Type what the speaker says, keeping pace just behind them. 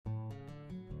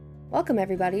Welcome,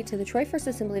 everybody, to the Troy First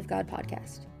Assembly of God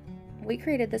podcast. We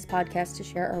created this podcast to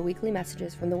share our weekly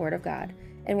messages from the Word of God,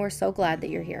 and we're so glad that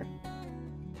you're here.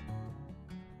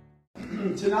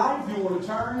 Tonight, if you want to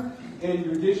turn in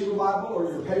your digital Bible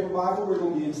or your paper Bible, we're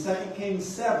going to be in 2 Kings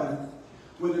 7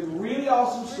 with a really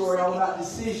awesome story all about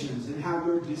decisions and how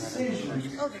your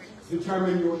decisions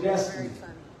determine your destiny.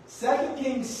 2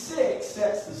 Kings 6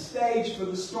 sets the stage for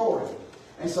the story.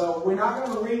 And so we're not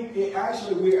going to read it.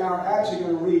 Actually, we are actually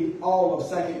going to read all of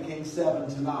 2 Kings 7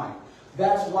 tonight.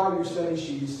 That's why your study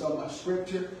sheet is so much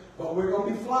scripture. But we're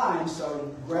going to be flying,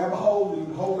 so grab a hold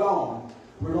and hold on.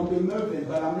 We're going to be moving,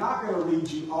 but I'm not going to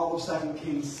read you all of 2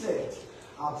 Kings 6.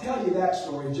 I'll tell you that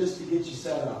story just to get you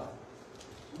set up.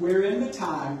 We're in the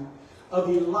time of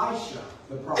Elisha,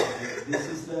 the prophet. This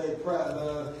is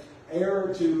the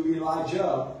heir to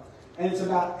Elijah. And it's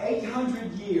about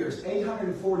 800 years,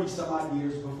 840 some odd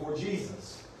years before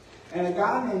Jesus. And a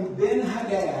guy named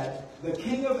Ben-Hadad, the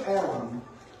king of Aram,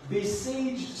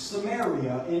 besieged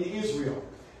Samaria in Israel.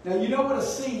 Now, you know what a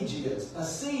siege is. A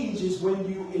siege is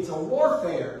when it's a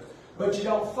warfare, but you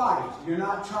don't fight. You're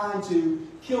not trying to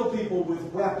kill people with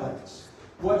weapons.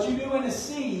 What you do in a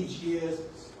siege is,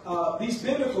 these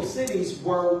biblical cities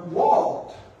were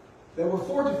walled. They were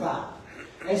fortified.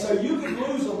 And so you could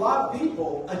lose a lot of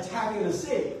people attacking a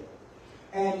city.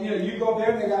 And, you go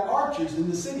there and they got archers in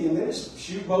the city, and they just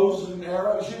shoot bows and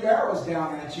arrows, shoot arrows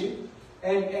down at you,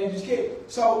 and just kick.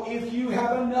 So if you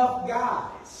have enough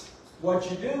guys,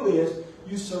 what you do is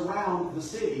you surround the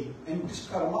city and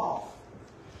just cut them off.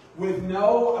 With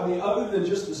other than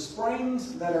just the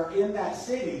springs that are in that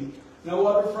city, no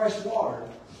other fresh water,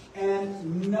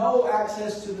 and no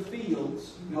access to the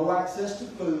fields, no access to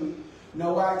food,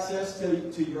 no access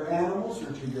to your animals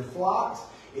or to your flocks.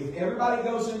 If everybody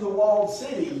goes in the walled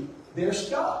city, they're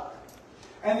stuck.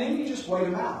 And then you just wait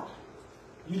them out.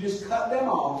 You just cut them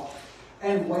off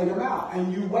and wait them out.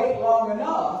 And you wait long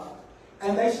enough,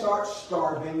 and they start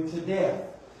starving to death.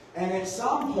 And at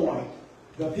some point,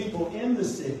 the people in the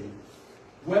city,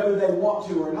 whether they want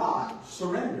to or not,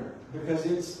 surrender. Because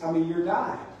you're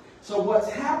dying. So what's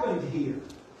happened here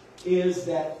is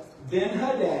that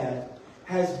Ben-Hadad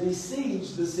has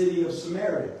besieged the city of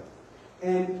Samaria.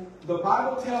 And the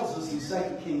Bible tells us in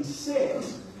 2 Kings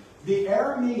 6, the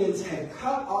Arameans had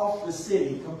cut off the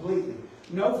city completely.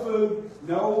 No food,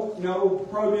 no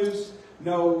produce,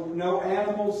 no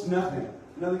animals, nothing.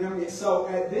 Nothing coming in. So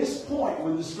at this point,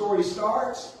 when the story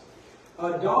starts,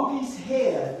 a donkey's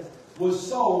head was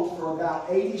sold for about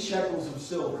 80 shekels of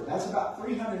silver. That's about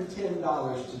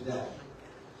 $310 today.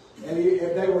 And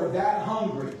if they were that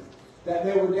hungry, that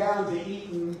they were down to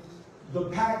eating the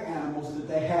pack animals that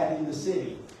they had in the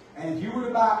city. And if you were to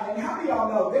buy, and how many of y'all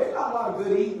know there's not a lot of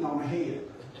good eating on the head?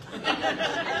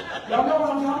 Y'all know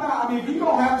what I'm talking about? If you're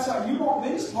going to have something, you want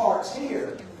these parts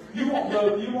here. You want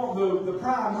the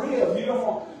prime rib. You don't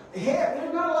want head.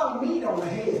 There's not a lot of meat on the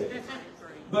head.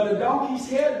 But a donkey's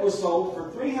head was sold for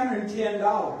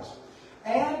 $310.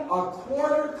 And a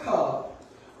quarter cup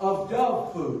of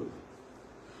dove food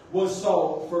was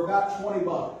sold for about $20.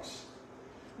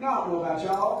 Now, I don't know about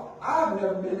y'all. I've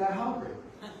never been that hungry.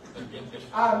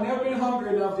 I've never been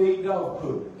hungry enough to eat dove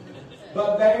food.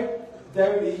 But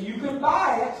you could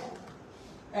buy it,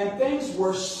 and things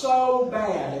were so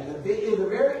bad. At the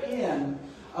very end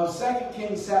of 2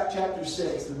 Kings chapter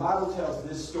 6, the Bible tells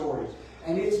this story,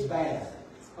 and it's bad.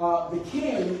 The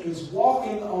king is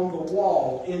walking on the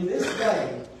wall in this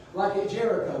day, like at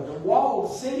Jericho. The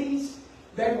walled cities,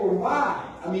 they were wide.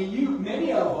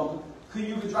 Many of them,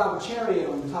 you could drive a chariot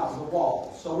on the top of the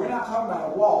wall. So we're not talking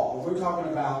about a wall. We're talking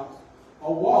about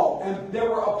a wall. And there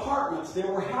were apartments,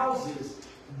 there were houses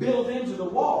built into the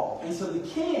wall. And so the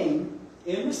king,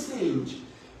 in the siege,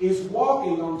 is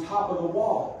walking on top of the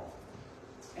wall.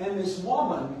 And this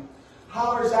woman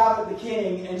hollers out at the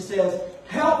king and says,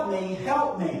 "Help me,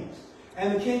 help me."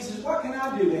 And the king says, "What can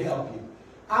I do to help you?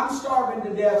 I'm starving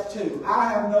to death too. I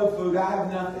have no food, I have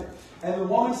nothing." And the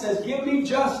woman says, "Give me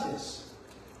justice.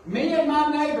 Me and my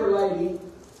neighbor lady,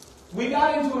 we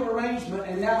got into an arrangement,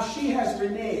 and now she has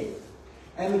reneged."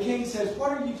 And the king says,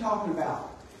 "What are you talking about?"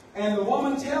 And the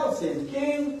woman tells him,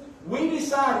 "King, we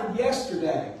decided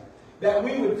yesterday that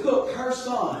we would cook her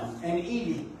son and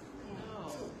eat him."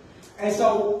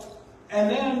 And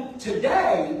then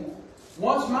today,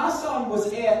 once my son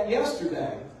was ate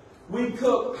yesterday, we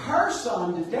cooked her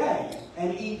son today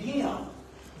and eat him.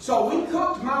 So we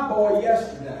cooked my boy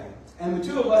yesterday, and the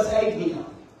two of us ate him.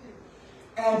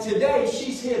 And today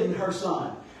she's hidden her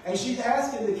son. And she's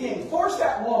asking the king, force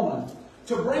that woman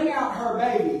to bring out her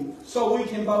baby so we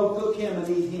can both cook him and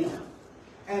eat him.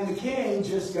 And the king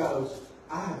just goes,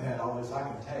 "I have had all this I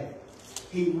can take."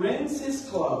 He rends his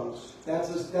clothes. That's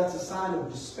a sign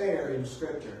of despair in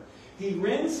Scripture. He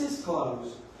rends his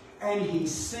clothes and he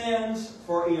sends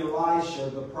for Elisha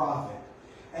the prophet.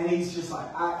 And he's just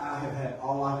like, I have had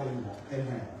all I can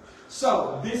have.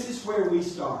 So, this is where we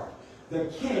start. The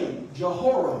king,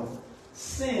 Jehoram,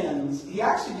 sins. He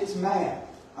actually gets mad.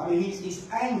 I mean, he's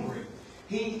angry.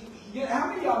 How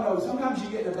many of y'all know sometimes you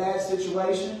get in a bad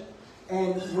situation,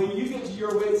 and when you get to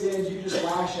your wits' end, you just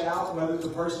lash out, whether the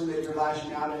person that you're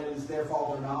lashing out at is their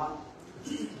fault or not?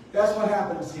 That's what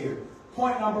happens here.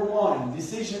 Point number one,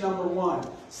 decision number one,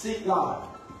 seek God.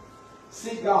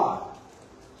 Seek God.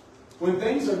 When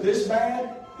things are this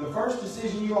bad, the first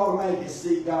decision you ought to make is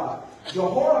seek God.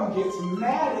 Jehoram gets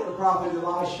mad at the prophet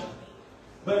Elisha,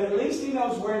 but at least he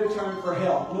knows where to turn for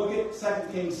help. Look at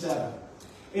 2 Kings 7.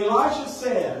 Elisha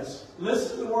says,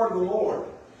 listen to the word of the Lord.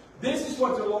 This is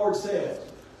what the Lord says.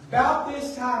 About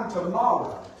this time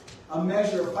tomorrow, a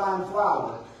measure of fine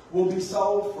flour will be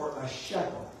sold for a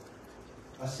shekel,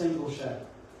 a single shekel.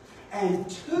 And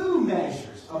 2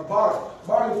 measures of barley.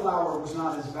 Barley flour was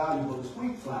not as valuable as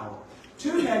wheat flour.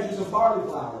 2 measures of barley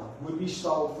flour would be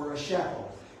sold for a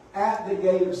shekel at the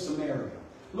gate of Samaria.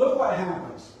 Look what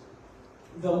happens.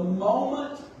 The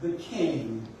moment the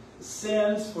king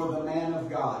sends for the man of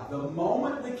God, the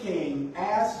moment the king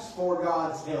asks for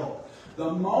God's help,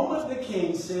 the moment the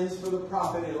king sends for the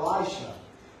prophet Elisha,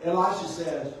 Elisha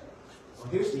says, well,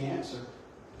 here's the answer.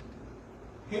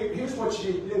 Here's what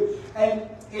you need to do. And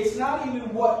it's not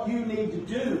even what you need to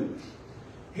do.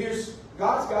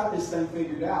 God's got this thing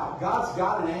figured out. God's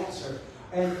got an answer.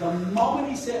 And the moment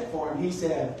he sent for him, he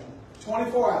said,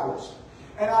 24 hours.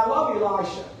 And I love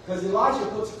Elisha, because Elisha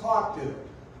puts a clock to it.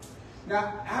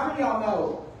 Now, how many of y'all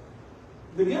know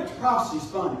the gift of prophecy is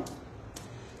funny?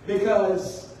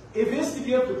 Because if it's the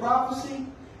gift of prophecy,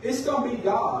 it's going to be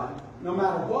God no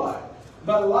matter what.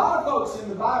 But a lot of folks in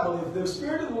the Bible, if the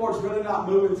Spirit of the Lord is really not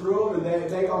moving through them and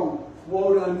they're going to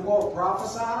quote unquote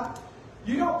prophesy,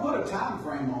 you don't put a time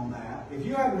frame on that if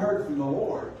you haven't heard from the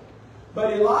Lord.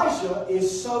 But Elisha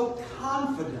is so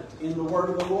confident in the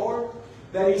word of the Lord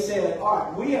that he said, all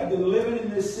right, we have been living in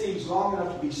this siege long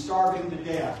enough to be starving to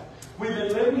death. We've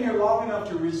been living here long enough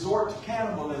to resort to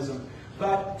cannibalism.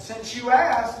 But since you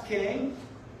asked, King,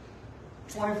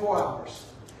 24 hours.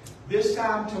 This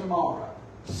time tomorrow,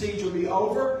 the siege will be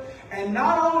over. And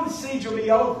not only the siege will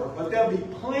be over, but there'll be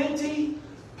plenty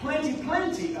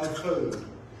of food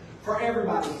for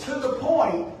everybody. To the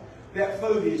point that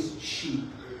food is cheap.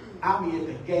 I mean, at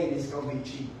the gate, it's going to be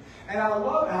cheap. And I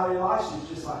love how Elisha is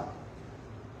just like,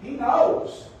 he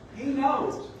knows. He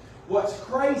knows. What's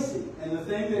crazy, and the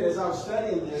thing that as I was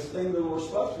studying this, thing the Lord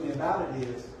spoke to me about it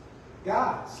is,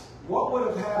 guys, what would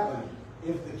have happened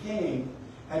if the king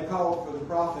had called for the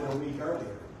prophet a week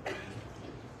earlier?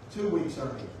 2 weeks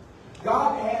earlier.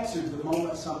 God answered the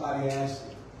moment somebody asked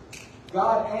him.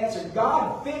 God answered.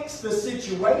 God fixed the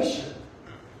situation.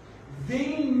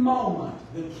 The moment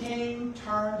the king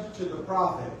turned to the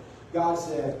prophet, God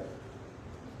said,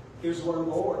 here's the word of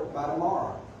the Lord by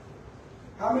tomorrow.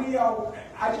 How many of y'all,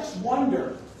 I just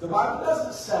wonder, the Bible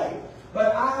doesn't say,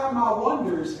 but I have my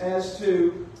wonders as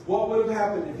to what would have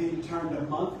happened if he had turned a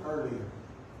month earlier,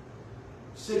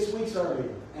 6 weeks earlier,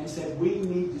 and said, we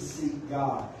need to seek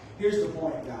God. Here's the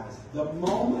point, guys. The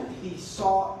moment he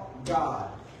sought God,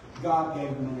 God gave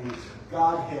him an answer.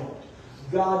 God helped.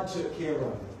 God took care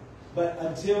of him. But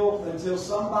until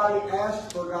somebody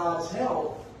asked for God's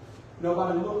help,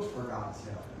 nobody looked for God's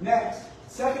help. Next,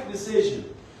 second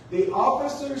decision. The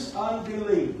officer's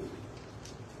unbelief.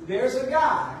 There's a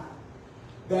guy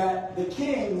that the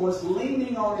king was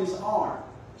leaning on his arm.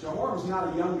 Jehoram's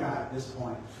not a young guy at this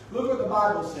point. Look what the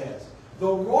Bible says. The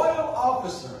royal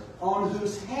officer on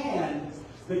whose hand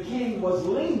the king was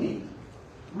leaning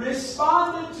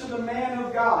responded to the man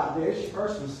of God. There's your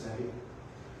first mistake.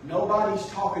 Nobody's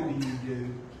talking to you,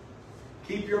 dude.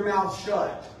 Keep your mouth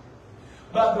shut.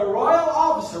 But the royal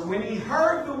officer, when he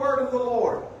heard the word of the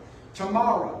Lord,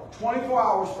 tomorrow, 24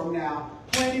 hours from now,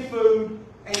 plenty food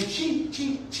and cheap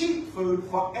food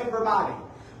for everybody.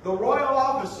 The royal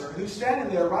officer who's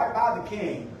standing there right by the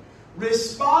king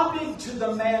responded to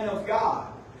the man of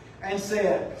God and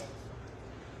said,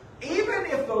 even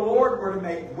if the Lord were to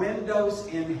make windows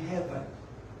in heaven,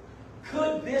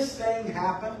 could this thing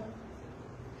happen?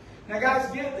 Now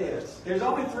guys, get this. There's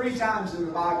only 3 times in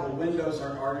the Bible windows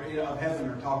of heaven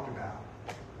are talked about.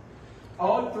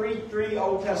 Only three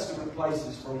Old Testament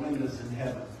places for windows in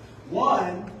heaven.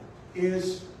 One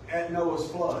is at Noah's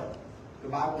flood. The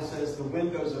Bible says the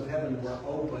windows of heaven were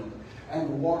opened and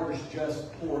the waters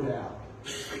just poured out.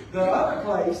 The other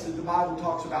place that the Bible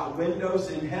talks about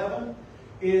windows in heaven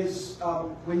is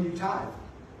when you tithe.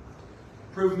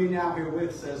 Prove me now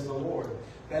herewith, says the Lord,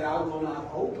 that I will not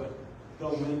open the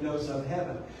windows of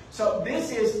heaven. So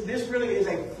this really is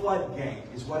a floodgate,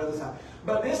 is what it is.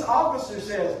 But this officer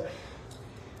says,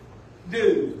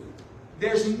 dude,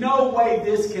 there's no way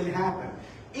this can happen.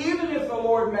 Even if the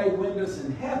Lord made windows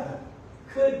in heaven,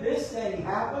 could this thing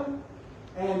happen?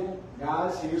 And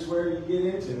guys, here's where you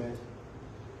get into it.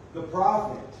 The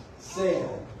prophet said,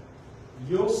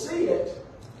 you'll see it,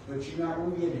 but you're not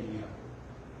going to get any of it.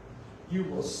 You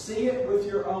will see it with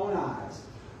your own eyes,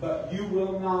 but you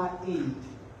will not eat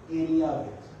any of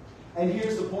it. And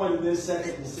here's the point of this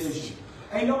second decision.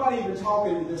 Ain't nobody even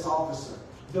talking to this officer.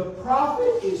 The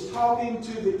prophet is talking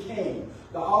to the king.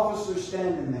 The officer's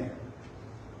standing there.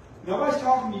 Nobody's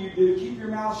talking to you, dude. Keep your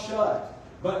mouth shut.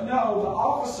 But no, the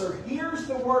officer hears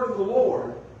the word of the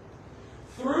Lord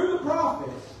through the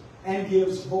prophet and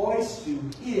gives voice to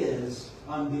his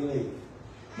unbelief.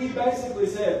 He basically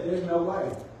said, there's no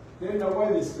way. There's no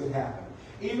way this could happen.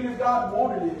 Even if God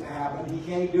wanted it to happen, He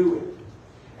can't do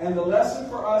it. And the lesson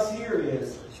for us here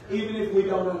is, even if we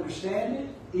don't understand it,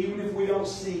 even if we don't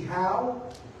see how,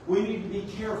 we need to be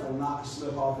careful not to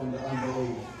slip off into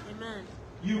unbelief. Amen.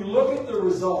 You look at the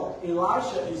result.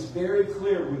 Elisha is very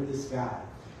clear with this guy.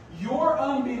 Your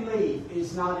unbelief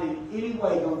is not in any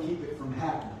way going to keep it from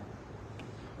happening.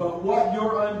 But what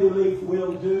your unbelief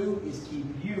will do is keep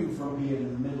you from being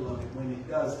in the middle of it when it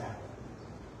does happen.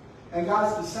 And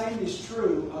guys, the same is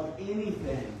true of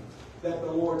anything that the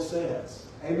Lord says.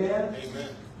 Amen? Amen.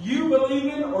 You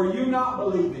believing or you not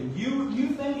believing. You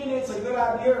thinking it's a good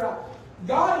idea.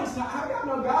 God is not, how do y'all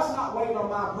know God's not waiting on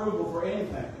my approval for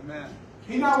anything? Amen.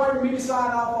 He's not waiting for me to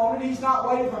sign off on it. He's not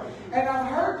waiting for it. And I've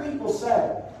heard people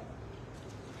say,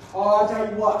 oh, I'll tell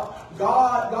you what,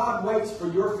 God waits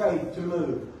for your faith to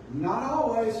move. Not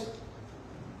always.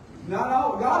 Not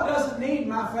always. God doesn't need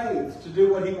my faith to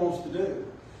do what He wants to do.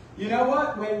 You know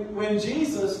what? When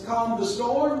Jesus calmed the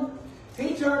storm,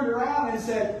 He turned around and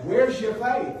said, where's your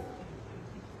faith?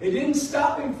 It didn't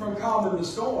stop Him from calming the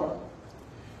storm.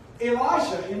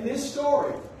 Elisha, in this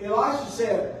story, Elisha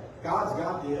said, God's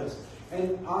got this.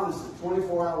 And honestly,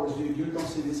 24 hours, dude, you're going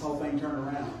to see this whole thing turn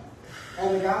around.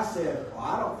 And the guy said, well,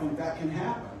 I don't think that can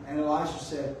happen. And Elisha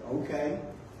said, okay,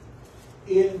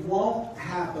 it won't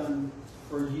happen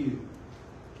for you.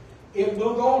 It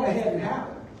will go on ahead and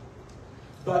happen.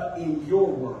 But in your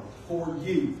world, for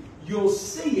you, you'll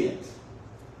see it,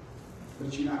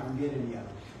 but you're not going to get any of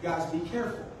it. Guys, be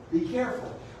careful. Be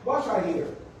careful. Watch right here.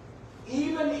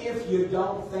 Even if you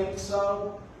don't think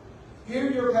so,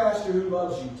 hear your pastor who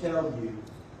loves you tell you,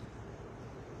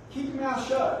 keep your mouth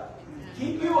shut.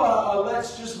 Keep you a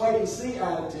let's just wait and see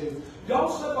attitude.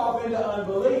 Don't slip off into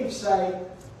unbelief. Say,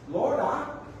 Lord, I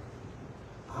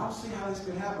don't see how this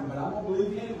could happen, but I'm going to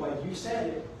believe you anyway. You said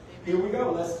it. Here we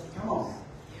go. Come on.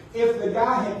 If the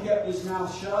guy had kept his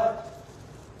mouth shut,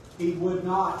 he would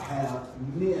not have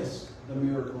missed the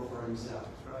miracle for himself.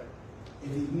 That's right.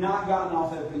 If he'd not gotten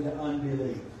off up into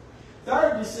unbelief.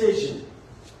 Third decision.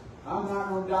 I'm not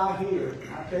going to die here.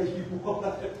 I tell you what.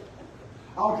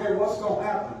 I don't care what's going to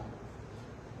happen.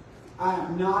 I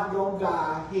am not going to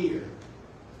die here.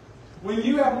 When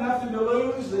you have nothing to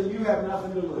lose, then you have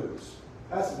nothing to lose.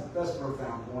 That's a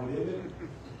profound point, isn't it?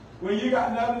 When you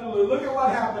got nothing to lose. Look at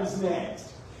what happens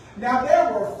next. Now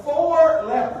there were 4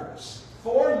 lepers,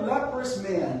 4 leprous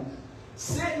men,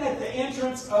 sitting at the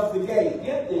entrance of the gate.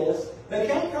 Get this. They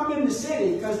can't come in the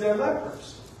city because they're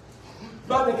lepers.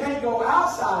 But they can't go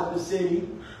outside the city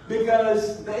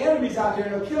because the enemy's out there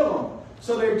and they'll kill them.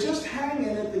 So they're just hanging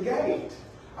at the gate.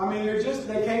 I mean,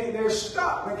 they're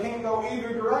stuck. They can't go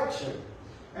either direction.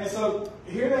 And so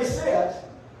here they sit,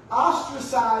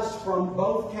 ostracized from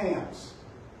both camps,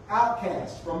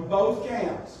 outcast from both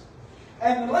camps.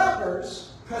 And the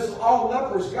lepers, because all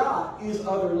lepers got is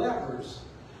other lepers,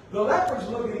 the lepers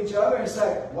look at each other and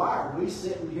say, why are we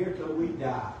sitting here till we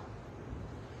die?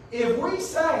 If we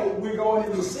say we're going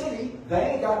in the city, they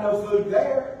ain't got no food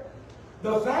there.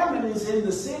 The famine is in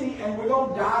the city and we're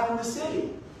going to die in the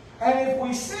city. And if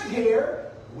we sit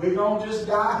here, we're going to just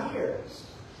die here.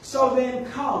 So then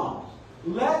come.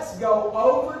 Let's go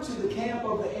over to the camp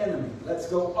of the enemy. Let's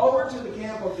go over to the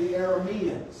camp of the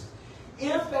Arameans.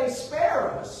 If they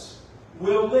spare us,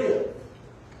 we'll live.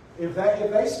 If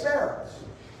they spare us.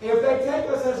 If they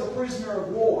take us as a prisoner of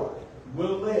war,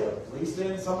 we'll live. At least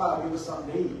then somebody will give us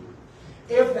something to eat.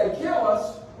 If they kill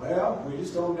us, well, we're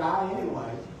just going to die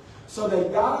anyway. So they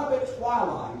got up at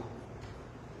twilight.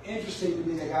 Interesting to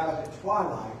me, they got up at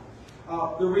twilight.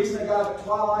 The reason they got up at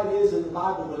twilight is in the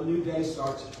Bible, the new day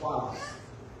starts at twilight.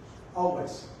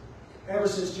 Always. ever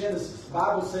since Genesis. The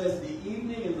Bible says the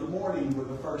evening and the morning were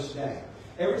the first day.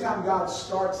 Every time God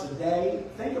starts a day,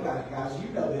 think about it, guys. You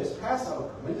know this. Passover.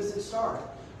 When does it start?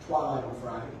 Twilight on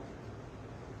Friday.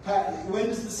 When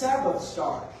does the Sabbath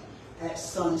start? At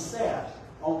sunset.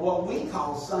 On what we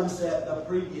call sunset the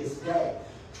previous day.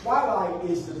 Twilight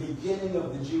is the beginning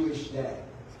of the Jewish day.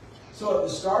 So at the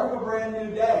start of a brand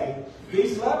new day,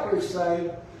 these lepers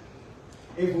say,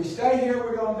 if we stay here,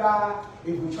 we're going to die.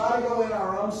 If we try to go in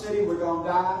our own city, we're going to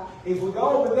die. If we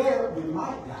go over there, we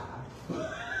might die.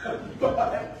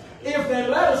 But if they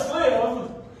let us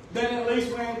live, then at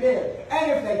least we ain't dead.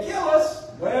 And if they kill us,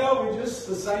 well, we're just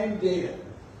the same dead.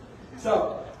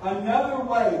 So another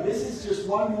way, this is just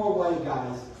one more way,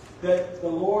 guys, that the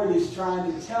Lord is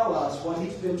trying to tell us what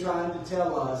He's been trying to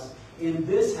tell us in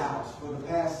this house for the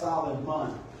past solid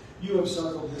month. You have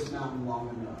circled this mountain long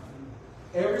enough.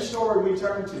 Every story we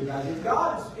turn to,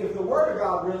 guys, if the Word of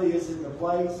God really is in the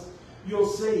place, you'll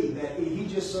see that He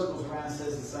just circles around and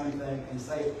says the same thing, and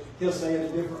He'll say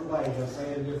it a different way. He'll say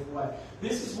it a different way.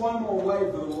 This is one more way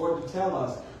for the Lord to tell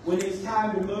us. When it's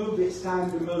time to move, it's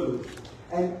time to move.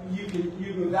 And you can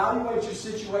evaluate your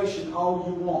situation all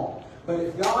you want. But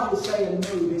if God is saying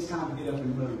move, it's time to get up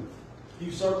and move.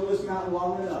 You've circled this mountain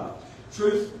long enough.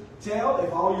 Truth tell,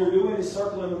 if all you're doing is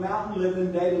circling the mountain,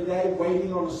 living day to day,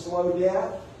 waiting on a slow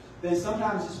death, then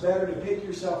sometimes it's better to pick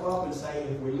yourself up and say,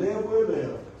 if we live, we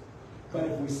live. But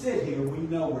if we sit here, we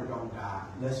know we're going to die.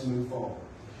 Let's move forward.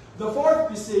 The fourth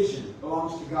decision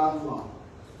belongs to God alone.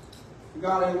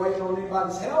 God ain't waiting on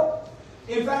anybody's help.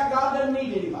 In fact, God doesn't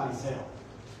need anybody's help.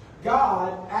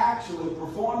 God actually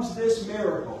performs this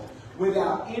miracle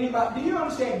without anybody. Do you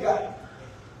understand? God,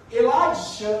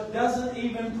 Elisha doesn't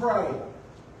even pray.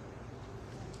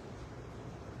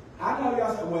 I know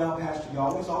y'all say, well, Pastor, you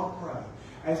always ought to pray.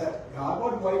 And I said, God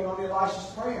wasn't waiting on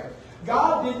Elisha's prayer.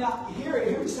 God did not, hear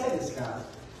me say this, guys.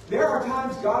 There are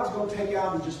times God's going to take you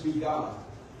out and just be God.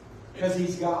 Because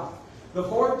He's God. The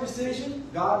fourth decision,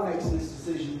 God makes this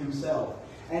decision Himself.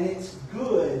 And it's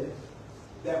good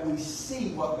that we see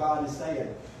what God is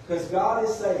saying. Because God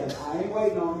is saying, I ain't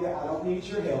waiting on you, I don't need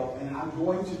your help, and I'm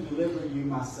going to deliver you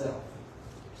myself.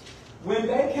 When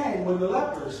the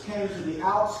lepers came to the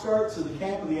outskirts of the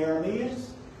camp of the Arameans,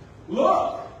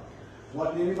 look,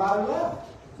 wasn't anybody left.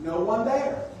 No one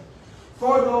there.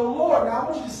 For the Lord, now I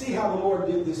want you to see how the Lord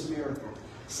did this miracle.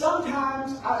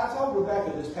 Sometimes, I told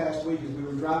Rebecca this past week as we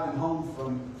were driving home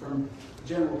from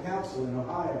General Council in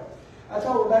Ohio, I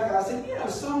told Rebecca, I said,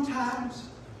 sometimes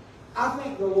I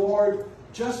think the Lord,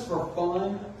 just for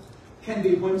fun, can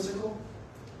be whimsical.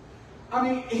 I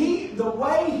mean, the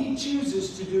way He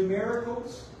chooses to do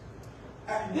miracles,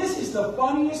 this is the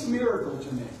funniest miracle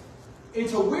to me.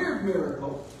 It's a weird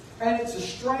miracle, and it's a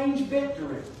strange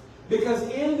victory. Because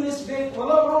in this victory,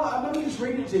 let me just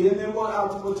read it to you, and then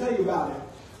we'll tell you about it.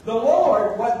 The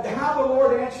Lord, how the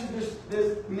Lord answered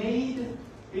this need,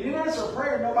 He didn't answer a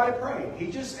prayer, nobody prayed.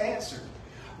 He just answered.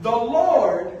 The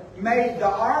Lord made the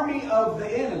army of the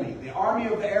enemy, the army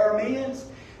of the Arameans,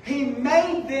 He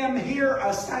made them hear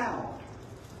a sound.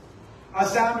 A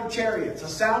sound of chariots, a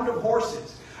sound of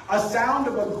horses, a sound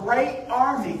of a great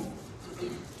army.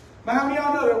 But how many of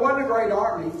y'all know there wasn't a great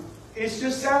army? It's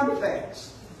just sound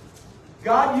effects.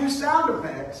 God used sound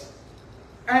effects.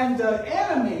 And the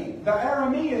enemy, the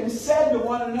Arameans, said to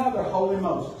one another, Holy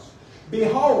Moses,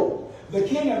 behold, the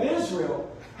king of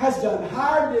Israel has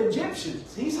hired the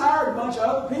Egyptians. He's hired a bunch of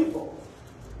other people,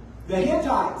 the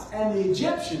Hittites and the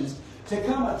Egyptians, to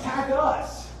come attack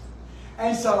us.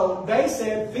 And so they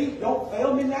said, feet don't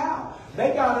fail me now.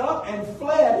 They got up and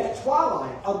fled at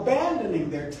twilight, abandoning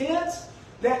their tents.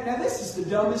 Now this is the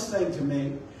dumbest thing to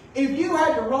me. If you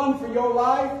had to run for your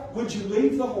life, would you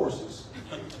leave the horses?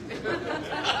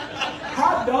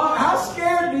 How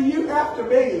scared do you have to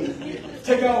be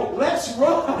to go, let's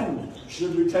run?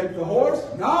 Should we take the horse?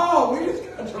 No, we just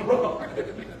got to run.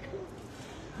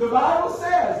 The Bible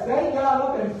says they got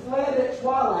up and fled at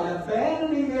twilight,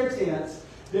 abandoning their tents,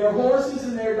 their horses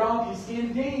and their donkeys.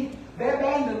 Indeed, they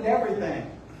abandoned everything,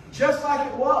 just like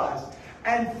it was,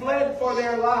 and fled for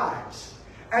their lives.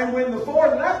 And when the four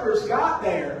lepers got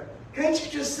there, can't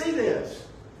you just see this?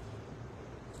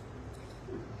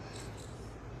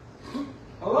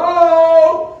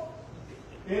 Hello?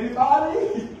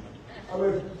 Anybody?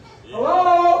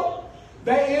 Hello?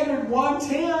 They entered one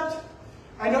tent,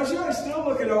 and don't you know, they're still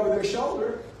looking over their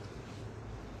shoulder.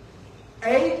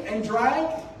 Ate and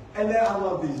drank, and then I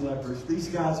love these lepers. These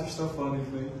guys are so funny to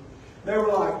me. They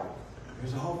were like,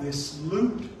 there's all this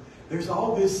loot. There's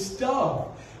all this stuff.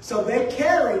 So they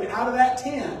carried out of that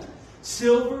tent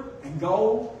silver and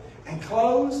gold and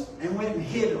clothes and went and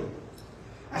hid them.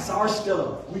 That's our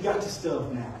stuff. We got the stuff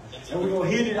now. And we're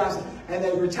going to hit it out. And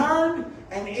they returned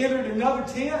and entered another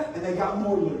tent, and they got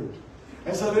more loot.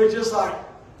 And so they're just like,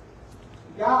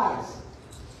 guys,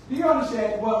 do you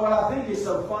understand what I think is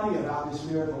so funny about this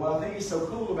miracle? What I think is so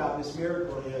cool about this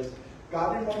miracle is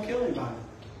God didn't want to kill anybody.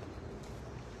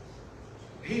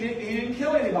 He didn't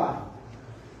kill anybody.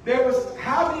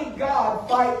 How did God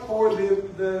fight for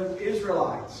the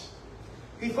Israelites?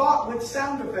 He fought with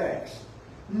sound effects.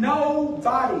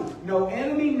 Nobody, no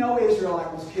enemy, no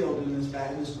Israelite was killed in this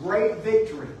battle. This great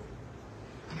victory.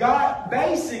 God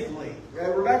basically,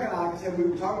 Rebecca and I, like I said, we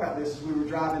were talking about this as we were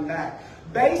driving back.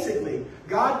 Basically,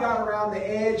 God got around the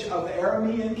edge of the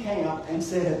Aramean camp and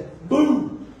said,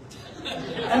 "Boom!"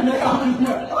 And they all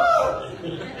went, "Ah!"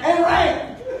 and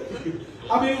ran.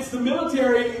 I mean, it's the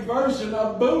military version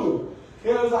of boom.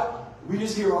 It was like, we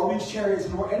just hear all these chariots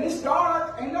and it's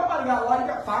dark. Ain't nobody got light,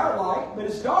 got firelight, but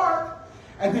it's dark.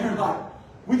 And they're like,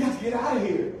 we got to get out of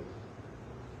here.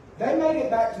 They made it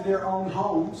back to their own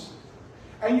homes.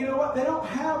 And you know what? They don't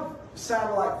have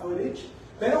satellite footage.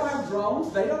 They don't have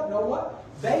drones. They don't know what.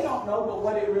 They don't know but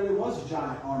what it really was, a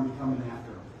giant army coming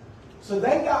after them. So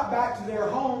they got back to their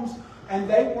homes and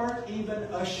they weren't even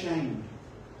ashamed.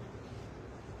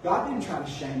 God didn't try to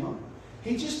shame them.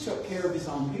 He just took care of his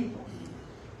own people.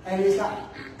 And it's like,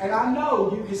 and I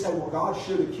know you can say, well, God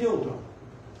should have killed them.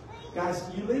 Guys,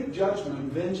 you leave judgment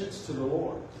and vengeance to the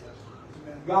Lord.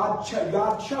 God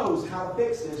chose how to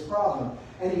fix this problem.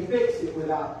 And he fixed it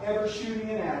without ever shooting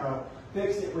an arrow.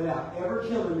 Fixed it without ever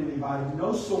killing anybody.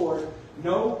 No sword,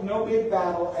 no big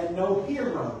battle, and no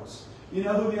heroes. You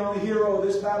know who the only hero of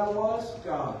this battle was?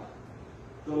 God.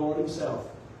 The Lord himself.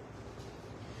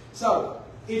 So,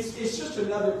 it's just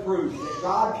another proof that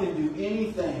God can do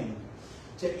anything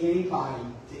to anybody,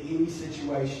 to any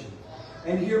situation.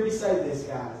 And hear me say this,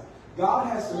 guys. God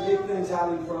has some big things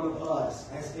out in front of us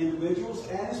as individuals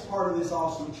and as part of this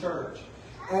awesome church.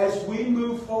 As we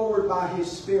move forward by his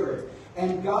Spirit.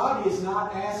 And God is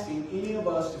not asking any of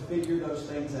us to figure those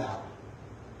things out.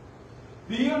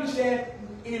 Do you understand?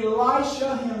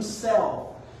 Elisha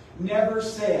himself never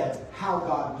said how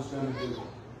God was going to do it.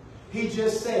 He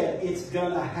just said, it's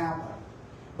going to happen.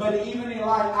 But even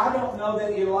Elijah, I don't know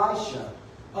that Elisha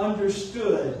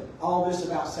understood all this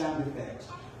about sound effects.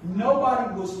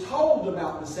 Nobody was told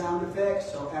about the sound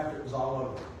effects until after it was all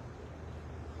over.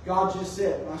 God just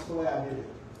said, that's the way I did it.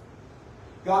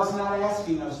 God's not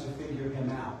asking us to figure him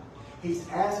out. He's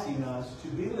asking us to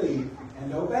believe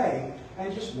and obey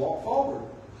and just walk forward.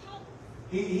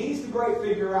 He's the great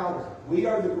figure-outer. We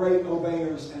are the great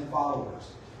obeyers and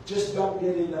followers. Just don't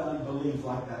get into unbelief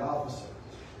like that officer.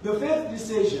 The fifth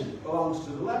decision belongs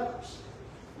to the lepers.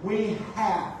 We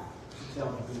have to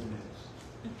tell the good news.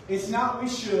 It's not we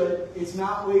should. It's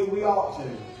not we ought to.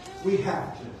 We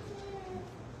have to.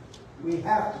 We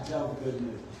have to tell the good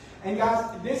news. And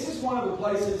guys, this is one of the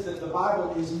places that the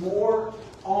Bible is more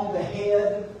on the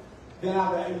head than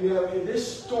I've...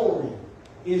 this story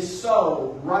is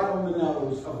so right on the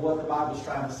nose of what the Bible's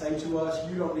trying to say to us.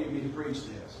 You don't need me to preach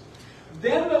this.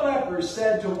 Then the lepers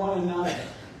said to one another,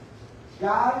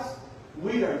 guys,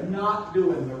 we are not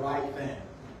doing the right thing.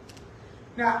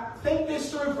 Now, think this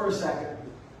through for a second.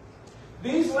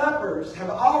 These lepers have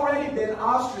already been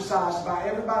ostracized by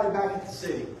everybody back at the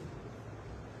city.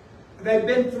 They've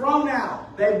been thrown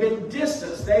out. They've been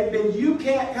distanced. They've been, you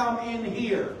can't come in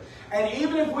here. And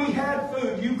even if we had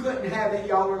food, you couldn't have it.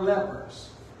 Y'all are lepers.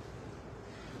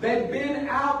 They've been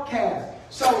outcast.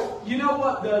 So, you know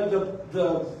what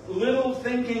the little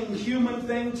thinking human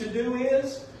thing to do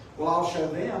is? Well, I'll show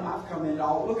them. I've come into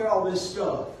all, look at all this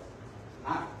stuff.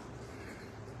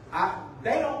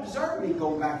 They don't deserve me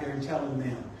going back there and telling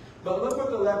them. But look what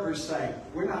the lepers say.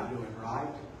 We're not doing right.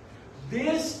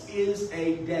 This is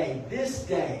a day. This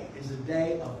day is a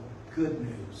day of good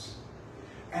news.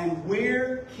 And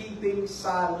we're keeping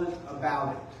silent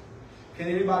about it. Can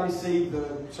anybody see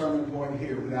the sermon point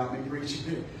here without me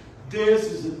preaching it?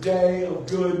 This is a day of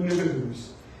good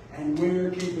news. And we're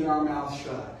keeping our mouths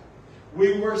shut.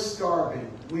 We were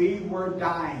starving. We were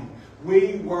dying.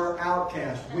 We were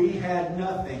outcast. We had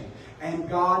nothing. And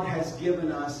God has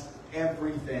given us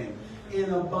everything in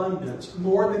abundance.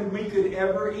 More than we could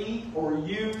ever eat or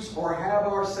use or have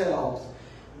ourselves.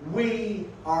 We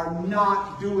are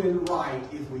not doing right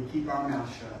if we keep our mouth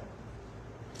shut.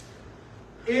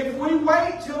 If we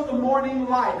wait till the morning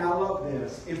light, and I love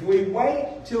this, if we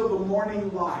wait till the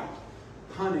morning light,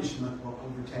 punishment will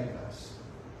overtake us.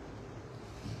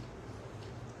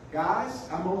 Guys,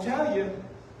 I'm going to tell you,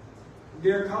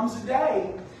 there comes a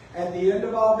day at the end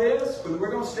of all this when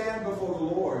we're going to stand before the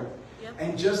Lord. Yep.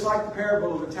 And just like the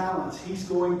parable of the talents, He's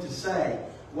going to say,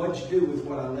 what'd you do with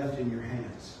what I left in your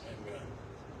hands?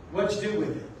 What'd you do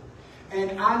with it?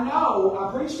 And I know,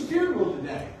 I preached a funeral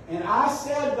today, and I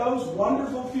said those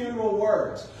wonderful funeral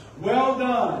words. Well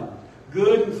done,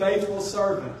 good and faithful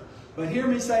servant. But hear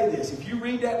me say this. If you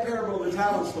read that parable of the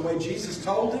talents the way Jesus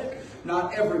told it,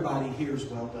 not everybody hears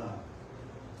well done.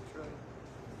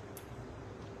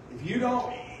 If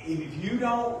you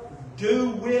don't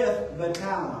do with the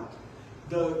talent,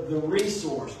 the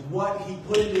resource, what He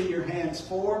put it in your hands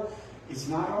for, it's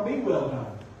not going to be well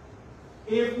done.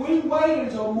 If we wait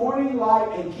until morning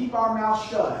light and keep our mouth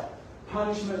shut,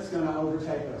 punishment's going to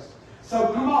overtake us.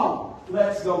 So come on,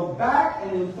 let's go back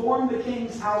and inform the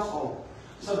king's household.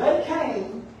 So they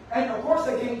came, and of course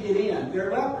they can't get in.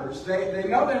 They're lepers. They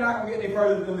know they're not going to get any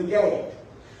further than the gate.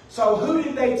 So who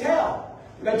did they tell?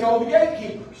 They told the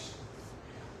gatekeepers.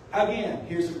 Again,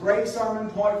 here's a great sermon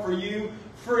point for you.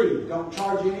 Free. Don't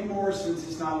charge any more since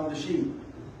it's not on the sheet.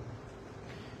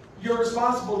 You're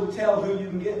responsible to tell who you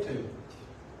can get to.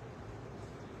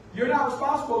 You're not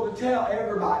responsible to tell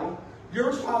everybody. You're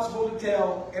responsible to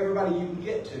tell everybody you can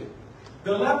get to.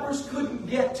 The lepers couldn't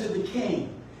get to the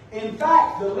king. In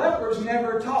fact, the lepers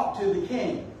never talked to the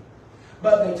king.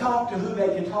 But they talked to who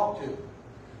they can talk to.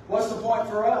 What's the point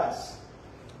for us?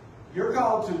 You're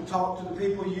called to talk to the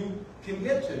people you can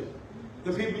get to.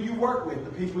 The people you work with.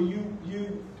 The people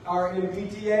you are in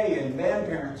PTA and band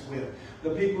parents with.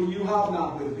 The people you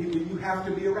hobnob with. The people you have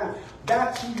to be around.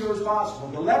 That's who you're responsible.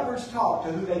 The lepers talked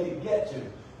to who they could get to.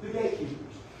 The gatekeepers.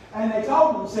 And they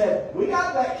told them, said, we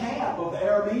got that camp of the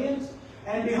Arameans,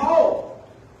 and behold,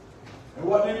 there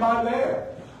wasn't anybody there.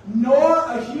 Nor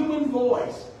a human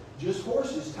voice. Just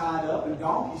horses tied up and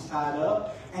donkeys tied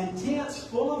up and tents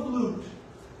full of loot.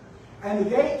 And the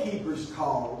gatekeepers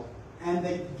called, and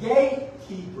the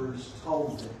gatekeepers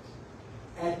told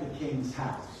it at the king's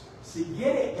house. See,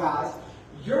 get it, guys.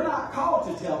 You're not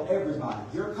called to tell everybody.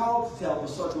 You're called to tell the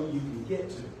circle you can get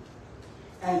to.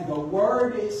 And the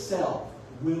word itself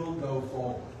will go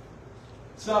forward.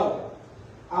 So,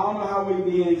 I don't know how we can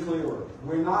be any clearer.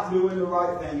 We're not doing the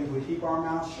right thing if we keep our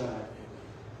mouths shut.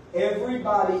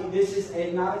 Everybody, this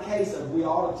is not a case of we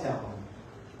ought to tell them.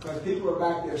 Because people are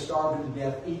back there starving to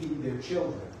death, eating their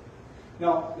children.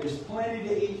 No, there's plenty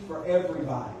to eat for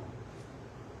everybody.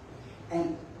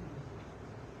 And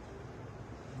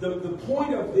the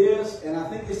point of this, and I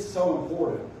think this is so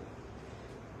important,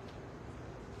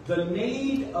 the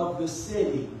need of the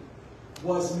city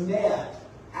was met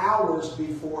hours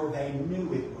before they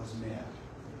knew it was met.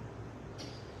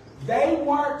 They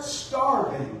weren't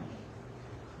starving.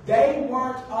 They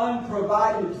weren't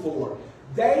unprovided for.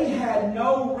 They had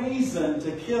no reason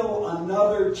to kill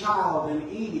another child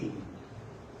and eat him.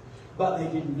 But they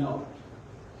didn't know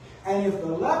it. And if the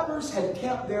lepers had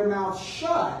kept their mouths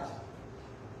shut,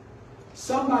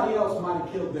 somebody else might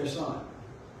have killed their son.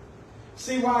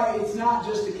 See why it's not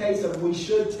just a case of we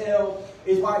should tell,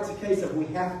 it's why it's a case of we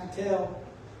have to tell.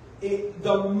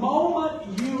 The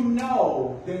moment you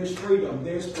know there's freedom,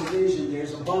 there's provision,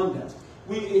 there's abundance,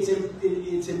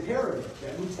 it's imperative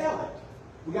that we tell it.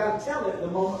 We got to tell it the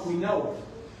moment we know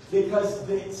it. Because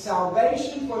the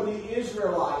salvation for the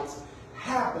Israelites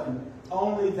happened,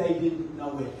 only they didn't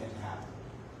know it had happened.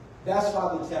 That's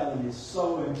why the telling is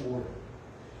so important.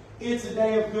 It's a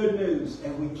day of good news,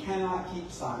 and we cannot keep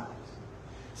silent.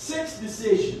 Sixth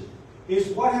decision is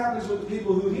what happens with the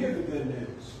people who hear the good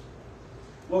news.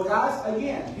 Well, guys,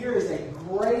 again, here is a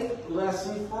great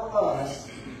lesson for us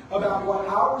about what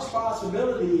our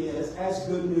responsibility is as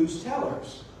good news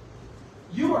tellers.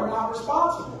 You are not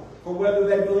responsible for whether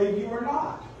they believe you or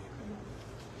not.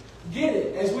 Get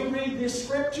it. As we read this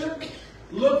scripture,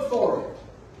 look for it.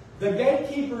 The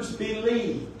gatekeepers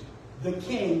believed. The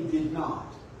king did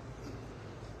not.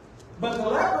 But the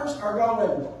lepers are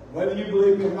going, whether you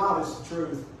believe me or not, it's the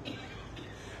truth.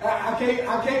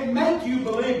 I can't make you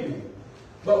believe me.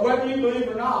 But whether you believe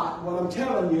or not, what I'm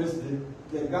telling you is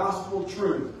the gospel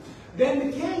truth.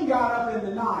 Then the king got up in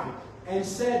the night and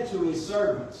said to his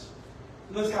servants,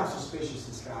 look how suspicious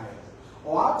this guy is.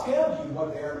 Oh, I'll tell you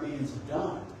what the Arameans have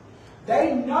done.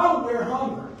 They know we're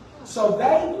hungry. So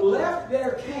they left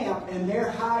their camp and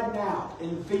they're hiding out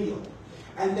in the field.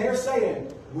 And they're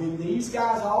saying, when these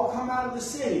guys all come out of the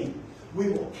city, we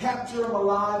will capture them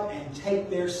alive and take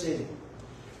their city.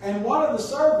 And one of the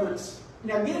servants,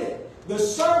 now get it, the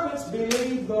servants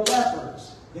believe the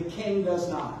lepers. The king does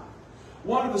not.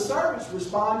 One of the servants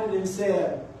responded and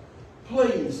said,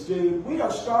 please, dude, we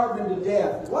are starving to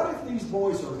death. What if these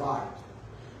boys are right?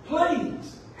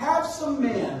 Please, have some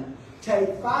men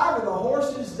take 5 of the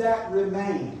horses that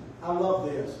remain. I love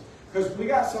this. Because we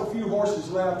got so few horses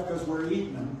left because we're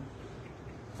eating them.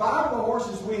 5 of the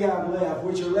horses we have left,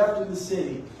 which are left in the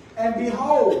city. And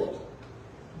behold,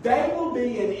 they will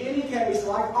be in any case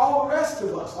like all the rest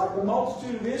of us, like the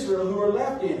multitude of Israel who are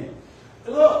left in it.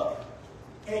 Look,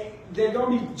 they're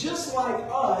going to be just like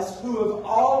us who have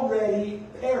already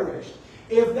perished.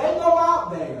 If they go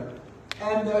out there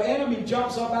and the enemy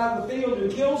jumps up out of the field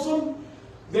and kills them,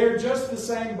 they're just the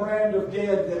same brand of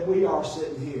dead that we are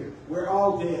sitting here. We're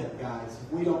all dead, guys,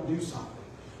 if we don't do something.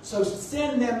 So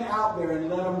send them out there and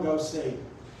let them go see.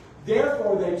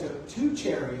 Therefore they took 2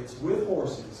 chariots with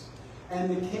horses,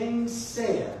 and the king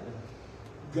said,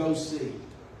 go see.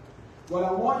 What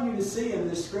I want you to see in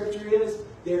this scripture is,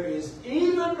 there is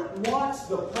even once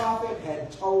the prophet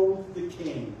had told the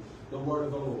king the word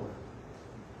of the Lord.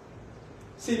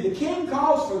 See, the king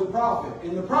calls for the prophet,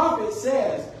 and the prophet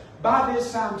says, by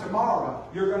this time tomorrow,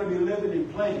 you're going to be living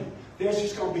in plenty. There's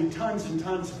just going to be tons and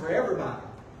tons for everybody.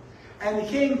 And the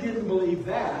king didn't believe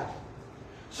that.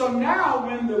 So now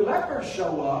when the lepers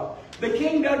show up, the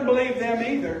king doesn't believe them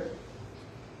either.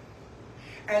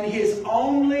 And his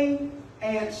only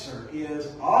answer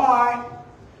is, all right,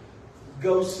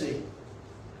 go see.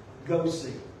 Go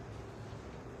see.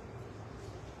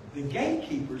 The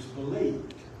gatekeepers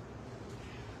believed.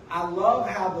 I love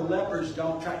how the lepers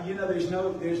don't try. You know, there's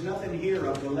nothing here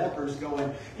of the lepers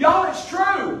going, y'all, it's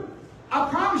true. I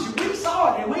promise you, we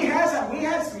saw it, and we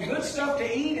had some good stuff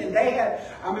to eat, and they had,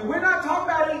 I mean, we're not talking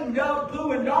about eating dove,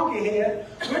 poo, and donkey head.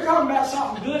 We're talking about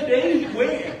something good to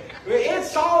eat.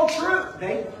 It's all true.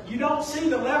 You don't see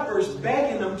the lepers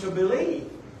begging them to believe.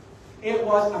 It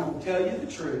was, I'm going to tell you the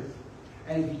truth,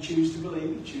 and if you choose to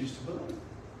believe, you choose to believe.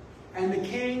 And the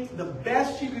king, the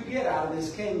best you could get out of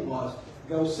this king was,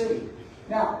 go see.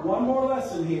 Now, one more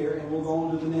lesson here, and we'll go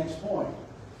on to the next point.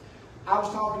 I was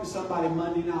talking to somebody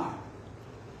Monday night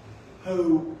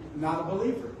who, not a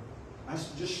believer.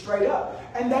 That's just straight up.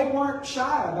 And they weren't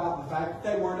shy about the fact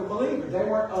that they weren't a believer. They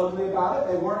weren't ugly about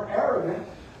it. They weren't arrogant.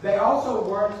 They also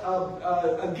weren't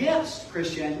against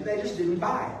Christianity. They just didn't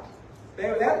buy it.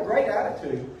 They had a great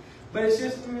attitude. But it's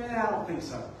just, I don't think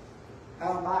so. I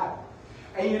don't buy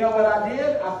it. And you know what I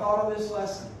did? I thought of this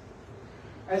lesson.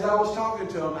 As I was talking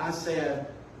to them, I said,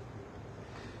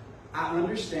 I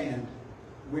understand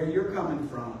where you're coming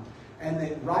from, and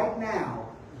that right now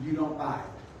you don't buy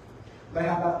it. But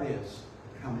how about this?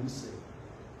 Come and see.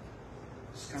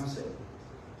 Just come see.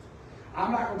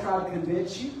 I'm not going to try to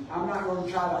convince you. I'm not going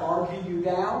to try to argue you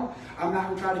down. I'm not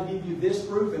going to try to give you this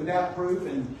proof and that proof,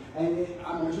 and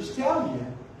I'm going to just tell you.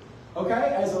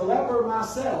 Okay? As a leper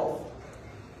myself,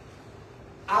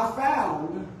 I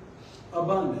found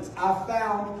abundance. I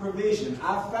found provision.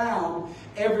 I found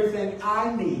everything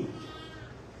I need.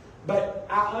 But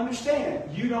I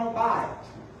understand you don't buy it.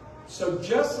 So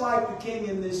just like the king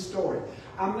in this story,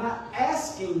 I'm not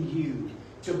asking you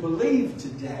to believe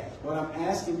today. What I'm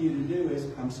asking you to do is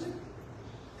come see.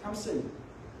 Come see.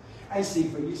 And see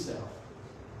for yourself.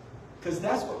 Because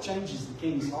that's what changes the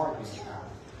king's heart here.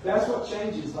 That's what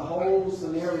changes the whole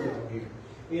scenario here.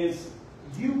 Is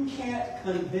you can't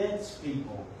convince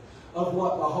people of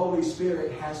what the Holy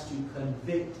Spirit has to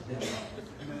convict them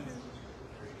of.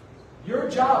 Your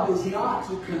job is not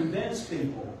to convince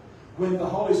people when the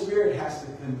Holy Spirit has to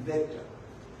convict them.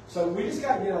 So we just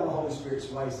got to get out of the Holy Spirit's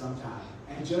way sometime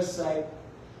and just say,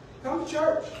 come to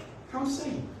church. Come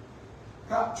see.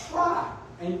 Come, try.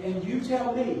 And you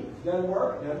tell me. Doesn't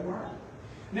work? Doesn't work.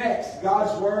 Next,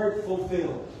 God's Word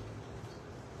fulfilled.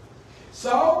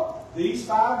 So, these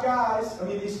 5 guys,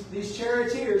 these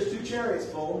charioteers, 2 chariots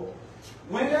full,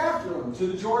 went after them to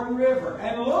the Jordan River.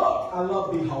 And look, I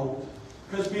love behold.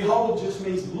 Because behold just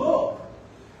means look.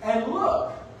 And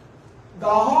look, the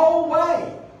whole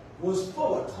way was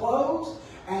full of clothes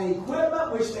and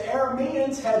equipment which the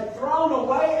Arameans had thrown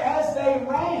away as they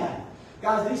ran.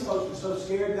 Guys, these folks were so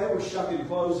scared, they were shucking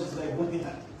clothes as they went.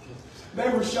 They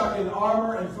were shucking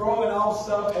armor and throwing off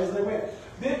stuff as they went.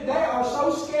 They are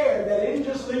so scared that they didn't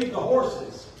just leave the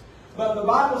horses. But the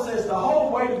Bible says the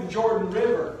whole way to the Jordan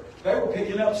River, they were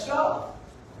picking up stuff.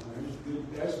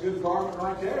 That's a good garment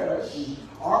right there. That's some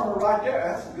armor right there.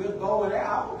 That's a good bow and arrow.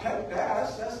 I will take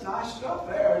that. That's nice stuff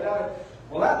there.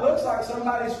 Well, that looks like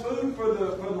somebody's food for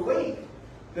the week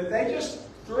that they just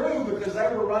threw because they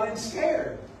were running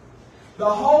scared. The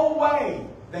whole way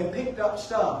they picked up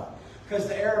stuff because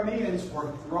the Arameans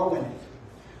were throwing it.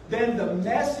 Then the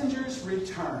messengers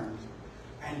returned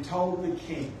and told the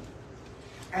king.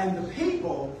 And the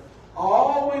people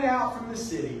all went out from the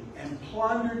city and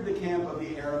plundered the camp of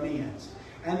the Arameans.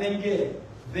 And then get it.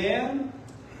 Then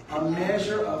a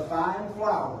measure of fine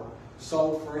flour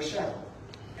sold for a shekel,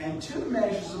 and 2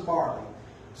 measures of barley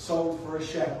sold for a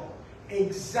shekel,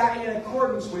 Exactly in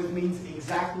accordance with means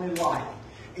exactly like.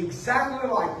 Exactly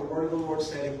like the word of the Lord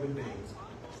said it would be.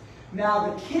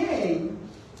 Now the king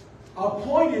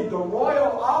appointed the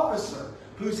royal officer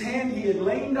whose hand he had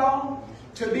leaned on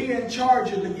to be in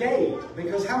charge of the gate.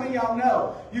 Because how many of y'all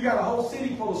know you got a whole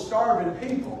city full of starving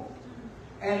people,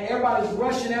 and everybody's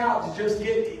rushing out to just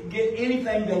get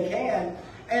anything they can.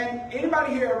 And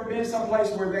anybody here ever been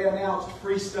someplace where they announced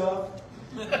free stuff?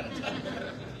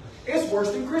 It's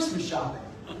worse than Christmas shopping.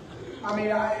 I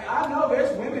mean, I know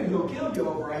there's women who'll kill you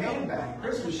over a handbag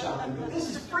Christmas shopping, but this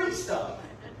is free stuff.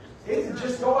 It's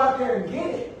just go out there and get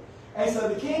it. And so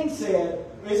the king said,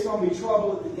 it's going to be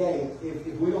trouble at the gate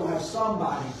if we don't have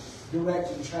somebody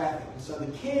directing traffic. And so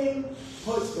the king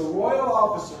puts the royal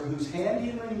officer whose hand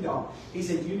he leaned on. He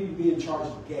said, you need to be in charge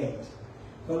of the gate.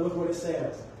 But look what it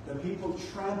says. The people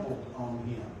trampled on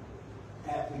him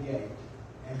at the gate,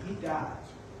 and he died,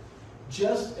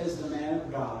 just as the man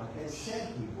of God had said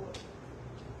he would.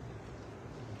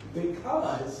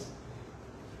 Because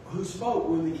who spoke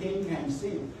when the king came to see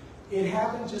him? It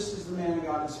happened just as the man of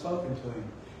God had spoken to him,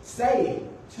 saying,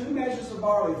 2 measures of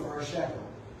barley for a shekel,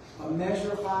 a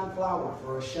measure of fine flour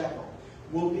for a shekel,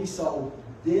 will be sold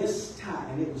this time.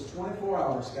 And it was 24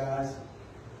 hours, guys,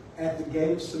 at the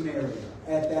gate of Samaria.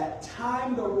 At that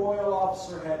time, the royal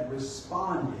officer had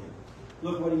responded.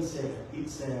 Look what he said. He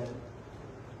said,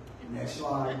 next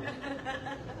slide.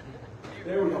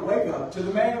 There we go. Wake up. To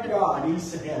the man of God, he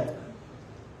said,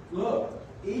 look,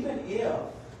 even if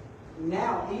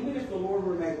the Lord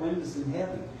were to make windows in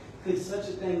heaven, could such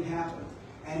a thing happen?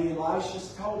 And Elisha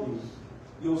told him,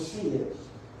 you'll see it,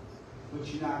 but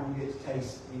you're not going to get to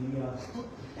taste any of it.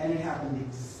 And it happened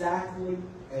exactly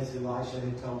as Elisha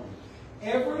had told him.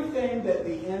 Everything that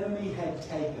the enemy had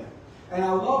taken. And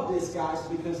I love this, guys,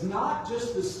 because not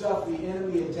just the stuff the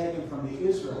enemy had taken from the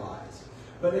Israelites,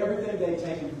 but everything they'd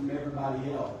taken from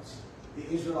everybody else. The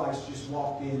Israelites just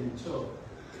walked in and took.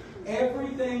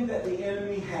 Everything that the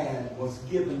enemy had was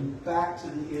given back to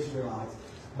the Israelites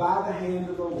by the hand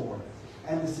of the Lord.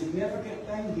 And the significant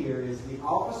thing here is the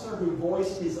officer who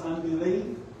voiced his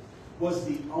unbelief was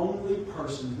the only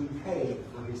person who paid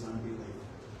for his unbelief.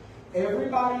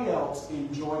 Everybody else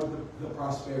enjoyed the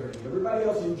prosperity. Everybody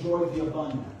else enjoyed the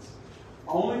abundance.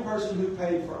 Only person who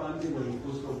paid for unbelief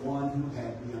was the one who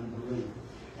had the unbelief.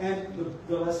 And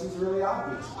the lesson's really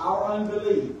obvious. Our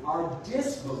unbelief, our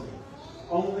disbelief,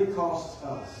 only costs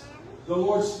us. The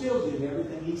Lord still did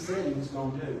everything He said He was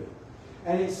going to do.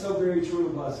 And it's so very true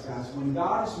of us, guys. When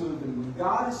God is moving, when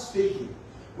God is speaking,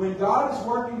 when God is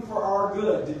working for our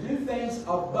good, to do things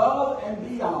above and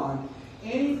beyond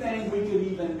anything we could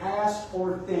even ask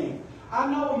or think. I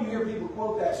know you hear people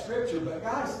quote that scripture, but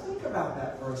guys, think about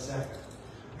that for a second.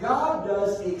 God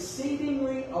does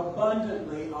exceedingly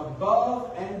abundantly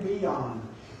above and beyond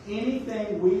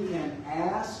anything we can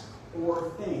ask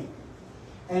or think.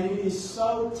 And it is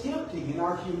so tempting in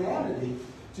our humanity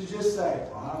to just say,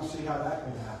 well, I don't see how that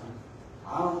could happen.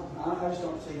 I just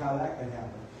don't see how that could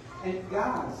happen. And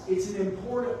guys, it's an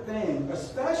important thing,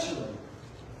 especially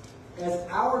as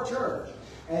our church,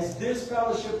 as this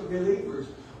fellowship of believers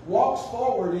walks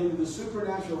forward into the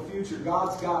supernatural future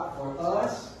God's got for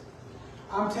us.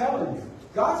 I'm telling you,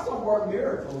 God's going to work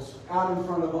miracles out in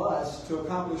front of us to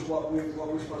accomplish what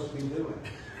we're supposed to be doing.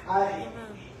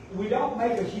 We don't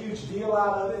make a huge deal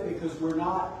out of it because we're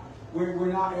not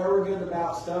arrogant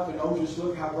about stuff and, oh, just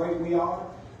look how great we are.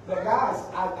 But guys,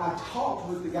 I talked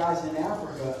with the guys in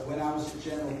Africa when I was at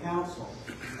General Council.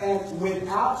 And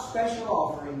without special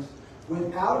offerings,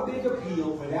 without a big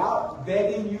appeal, without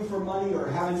begging you for money or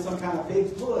having some kind of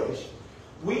big push,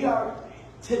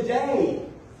 today,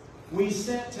 we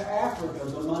sent to Africa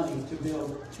the money to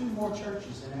build 2 more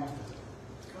churches in Africa.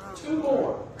 2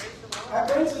 more.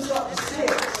 That brings us up to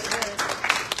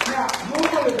 6. Now, who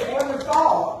would have ever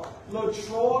thought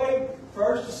Troy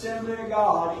First Assembly of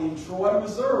God in Troy,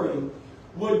 Missouri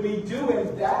would be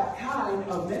doing that kind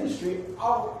of ministry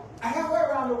halfway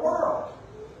around the world?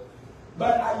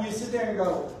 But you sit there and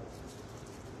go,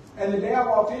 and the day I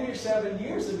walked in here 7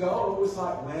 years ago, it was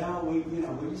like, well, we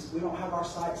don't have our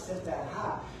sights set that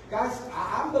high. Guys,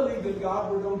 I'm believing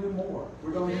God, we're going to do more.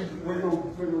 We're going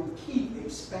to keep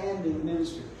expanding the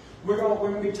ministry. We're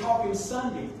going to be talking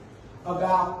Sunday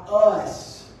about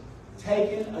us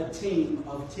taking a team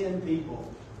of 10 people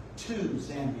to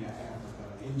Zambia,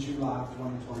 Africa in July of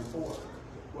 2024.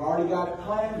 We already got it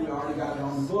planned. We already got it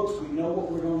on the books. We know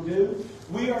what we're going to do.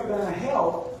 We are going to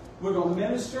help. We're going to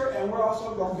minister, and we're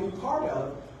also going to be part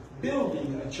of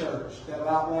building a church that will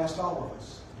outlast all of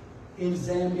us in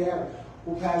Zambia.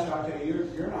 Well, Pastor, I tell you,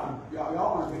 y'all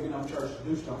aren't big enough church to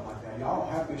do stuff like that. Y'all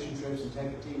don't have mission trips and take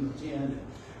a team of 10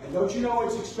 And don't you know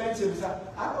it's expensive?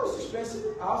 I know it's expensive.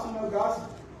 I also know God's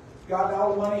got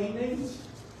all the money He needs.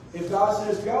 If God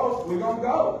says go, we're going to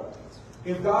go.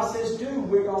 If God says do,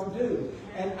 we're going to do.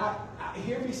 And I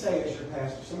hear me say as your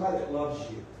pastor, somebody that loves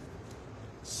you,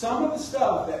 some of the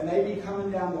stuff that may be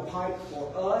coming down the pipe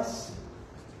for us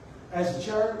as a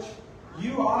church,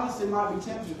 you honestly might be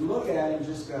tempted to look at it and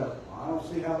just go, well, I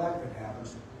don't see how that could happen.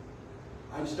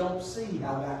 I just don't see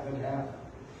how that could happen.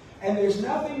 And there's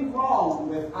nothing wrong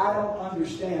with I don't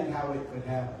understand how it could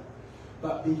happen.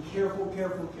 But be careful,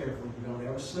 careful, careful. You don't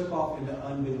ever slip off into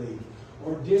unbelief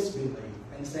or disbelief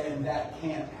and saying that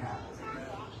can't happen.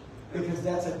 Because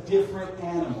that's a different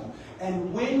animal.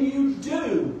 And when you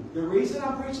do, the reason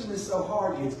I'm preaching this so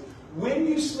hard is when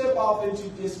you slip off into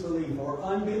disbelief or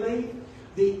unbelief,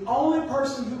 the only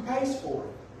person who pays for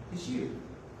it is you.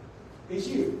 It's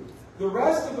you. The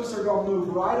rest of us are going to move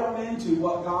right on into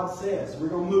what God says. We're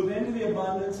going to move into the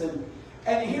abundance.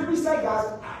 And hear me say, guys,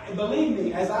 believe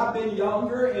me, as I've been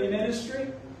younger in ministry,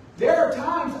 there are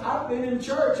times I've been in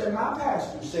church and my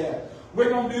pastor said, we're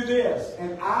going to do this.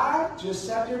 And I just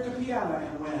sat there at the piano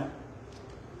and went,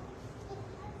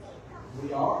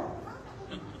 we are?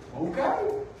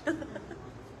 Okay.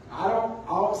 I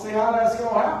don't see how that's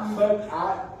going to happen, but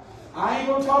I ain't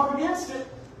going to talk against it.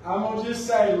 I'm going to just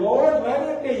say, Lord, let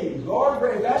it be. Lord,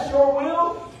 if that's your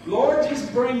will, Lord,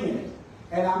 just bring it.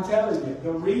 And I'm telling you,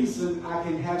 the reason I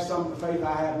can have some of the faith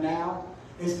I have now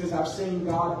is because I've seen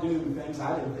God do things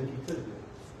I didn't think He could do.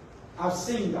 I've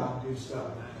seen God do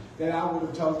stuff that I would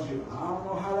have told you, I don't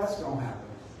know how that's going to happen.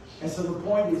 And so the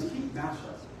point is, keep your mouth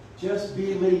shut. Just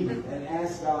believe and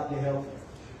ask God to help you.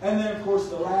 And then, of course,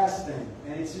 the last thing,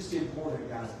 and it's just important,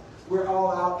 guys. We're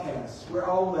all outcasts. We're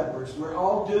all lepers. We're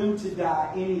all doomed to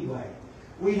die anyway.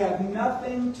 We have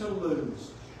nothing to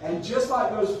lose. And just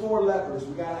like those 4 lepers,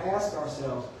 we've got to ask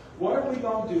ourselves, what are we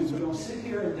going to do? We're going to sit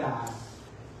here and die.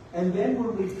 And then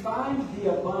when we find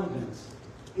the abundance,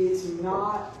 it's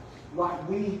not like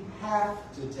we have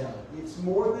to tell it. It's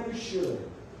more than a should.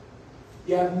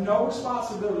 You have no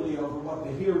responsibility over what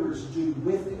the hearers do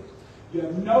with it. You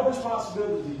have no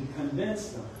responsibility to convince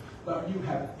them, but you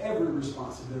have every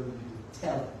responsibility to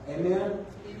tell it. Amen?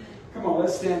 Amen? Come on,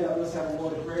 let's stand up. Let's have a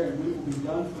word of prayer, and we will be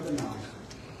done for the night.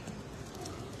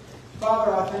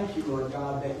 Father, I thank you, Lord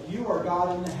God, that you are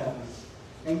God in the heavens.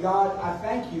 And God, I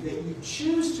thank you that you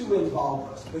choose to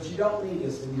involve us, but you don't need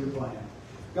us in your plan.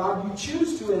 God, you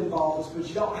choose to involve us, but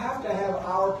you don't have to have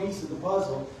our piece of the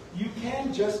puzzle. You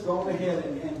can just go ahead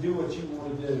and do what you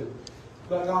want to do.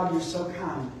 But God, you're so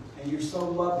kind, and you're so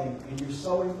loving, and you're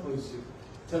so inclusive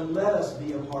to let us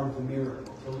be a part of the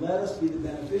miracle, to let us be the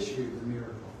beneficiary of the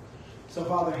miracle. So,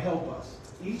 Father, help us,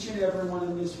 each and every one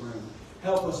in this room.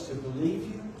 Help us to believe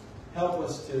you. Help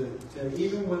us to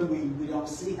even when we don't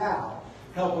see how,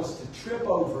 help us to trip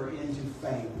over into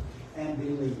faith and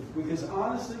believe. Because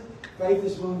honestly, faith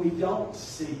is when we don't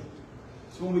see.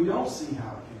 It's when we don't see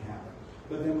how it can happen.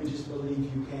 But then we just believe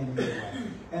you can anyway.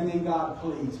 And then God,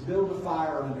 please, build a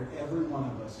fire under every one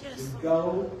of us to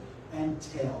go and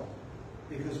tell.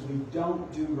 Because we don't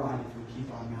do right if we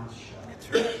keep our mouths shut. That's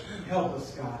right. Help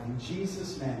us, God, in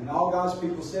Jesus' name. And all God's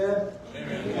people said,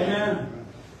 Amen. Amen.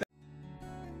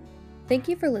 Thank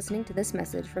you for listening to this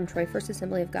message from Troy First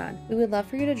Assembly of God. We would love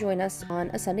for you to join us on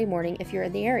a Sunday morning if you're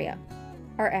in the area.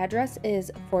 Our address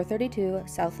is 432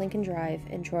 South Lincoln Drive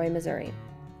in Troy, Missouri.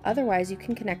 Otherwise, you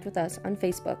can connect with us on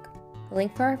Facebook. The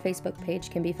link for our Facebook page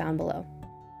can be found below.